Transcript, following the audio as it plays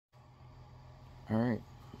Alright,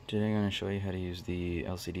 today I'm going to show you how to use the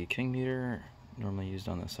LCD King meter, normally used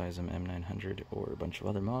on the cysum M900 or a bunch of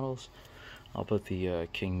other models. I'll put the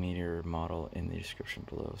King meter model in the description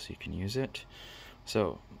below so you can use it.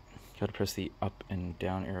 So, you got to press the up and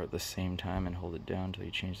down arrow at the same time and hold it down until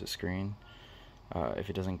you change the screen. If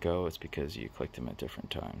it doesn't go, it's because you clicked them at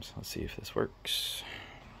different times. Let's see if this works.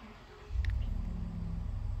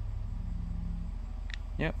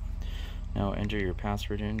 Yep. Now enter your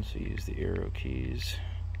password in, so use the arrow keys.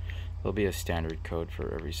 There'll be a standard code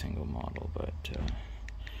for every single model, but see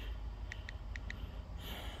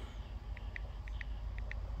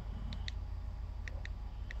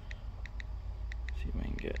if I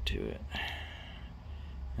can get to it.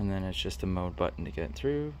 And then it's just a mode button to get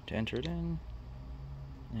through, to enter it in.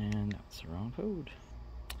 And that's the wrong code.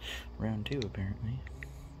 Round 2 apparently.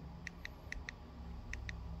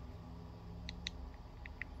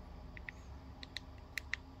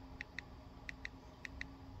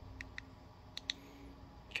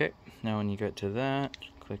 Okay, now when you get to that,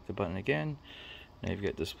 click the button again. Now you've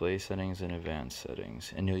got display settings and advanced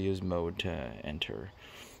settings, and you'll use mode to enter.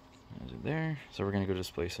 Is it there? So we're going to go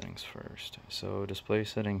display settings first. So display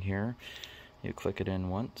setting here, you click it in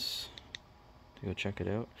once to go check it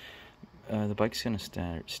out. The bike's going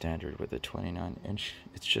to standard with a 29-inch.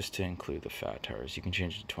 It's just to include the fat tires. You can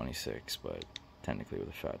change it to 26, but technically with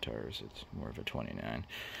the fat tires, it's more of a 29.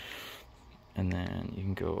 And then you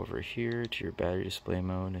can go over here to your battery display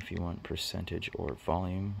mode if you want percentage or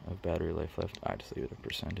volume of battery life left. I just leave it a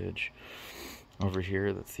percentage. Over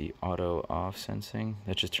here, that's the auto off sensing.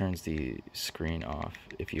 That just turns the screen off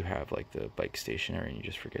if you have like the bike stationary and you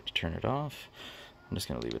just forget to turn it off. I'm just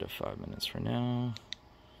going to leave it at 5 minutes for now.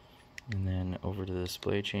 And then over to the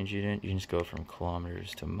display change unit, you can just go from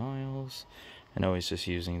kilometers to miles. And always just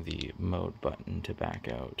using the mode button to back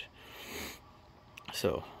out.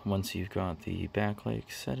 So once you've got the backlight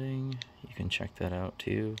setting, you can check that out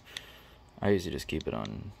too. I usually just keep it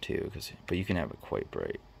on 2, but you can have it quite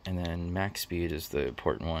bright. And then max speed is the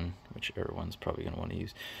important one, which everyone's probably going to want to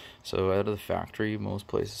use. So out of the factory, most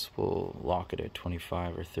places will lock it at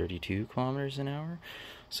 25 or 32 kilometers an hour.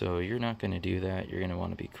 So you're not going to do that. You're going to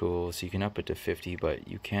want to be cool. So you can up it to 50, but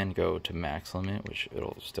you can go to max limit, which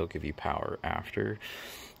it'll still give you power after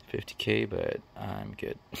 50k, but I'm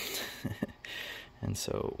good. And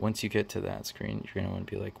so once you get to that screen, you're going to want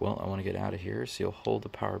to be like, well, I want to get out of here. So you'll hold the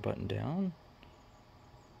power button down,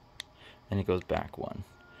 and it goes back 1.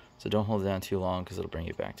 So don't hold it down too long because it'll bring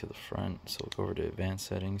you back to the front. So we'll go over to advanced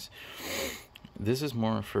settings. This is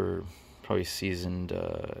more for probably seasoned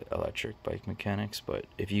electric bike mechanics, but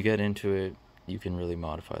if you get into it, you can really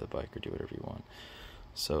modify the bike or do whatever you want.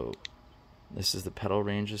 So this is the pedal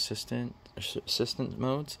range assistant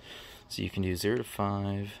modes. So you can do 0 to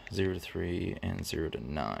 5, 0 to 3, and 0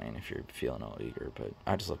 to 9 if you're feeling all eager. But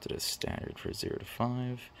I just left it as standard for 0 to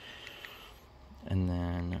 5. And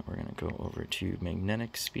then we're going to go over to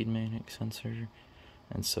speed magnetic sensor.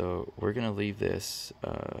 And so we're going to leave this.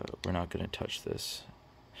 We're not going to touch this.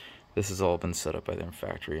 This has all been set up by their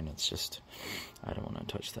factory, and it's just, I don't want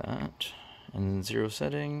to touch that. And then 0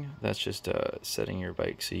 setting, that's just setting your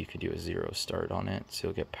bike so you can do a 0 start on it. So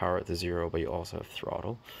you'll get power at the 0, but you also have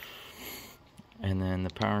throttle. And then the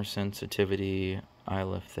power sensitivity, I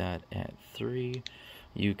left that at 3.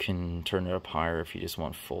 You can turn it up higher if you just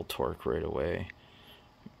want full torque right away.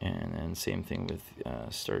 And then same thing with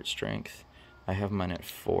start strength. I have mine at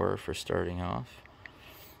 4 for starting off.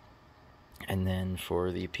 And then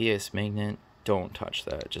for the PS magnet, don't touch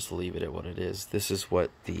that. Just leave it at what it is. This is what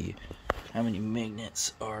how many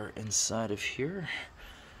magnets are inside of here.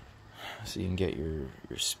 So you can get your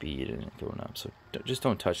speed and it going up. So just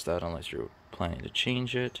don't touch that unless you're planning to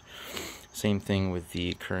change it. Same thing with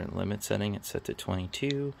the current limit setting. It's set to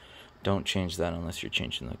 22. Don't change that unless you're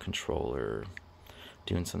changing the controller,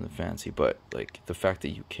 doing something fancy. But like the fact that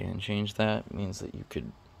you can change that means that you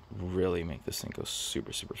could really make this thing go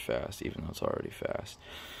super, super fast, even though it's already fast.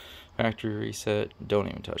 Factory reset, don't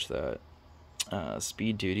even touch that.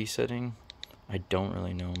 Speed duty setting, I don't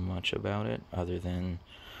really know much about it other than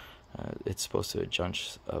it's supposed to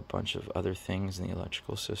adjust a bunch of other things in the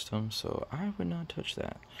electrical system, so I would not touch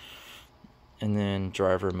that. And then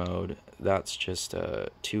driver mode, that's just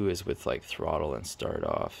 2 is with like throttle and start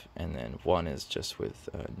off, and then 1 is just with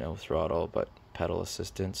no throttle but pedal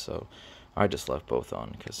assistance. So I just left both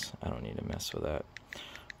on because I don't need to mess with that.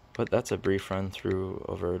 But that's a brief run through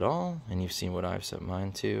over it all, and you've seen what I've set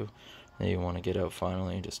mine to. Then you want to get out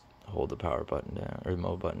finally, just hold the power button down, or the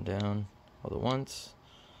mode button down, hold it once,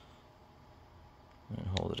 and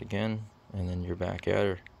hold it again, and then you're back at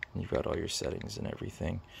her. You've got all your settings and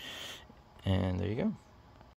everything. And there you go.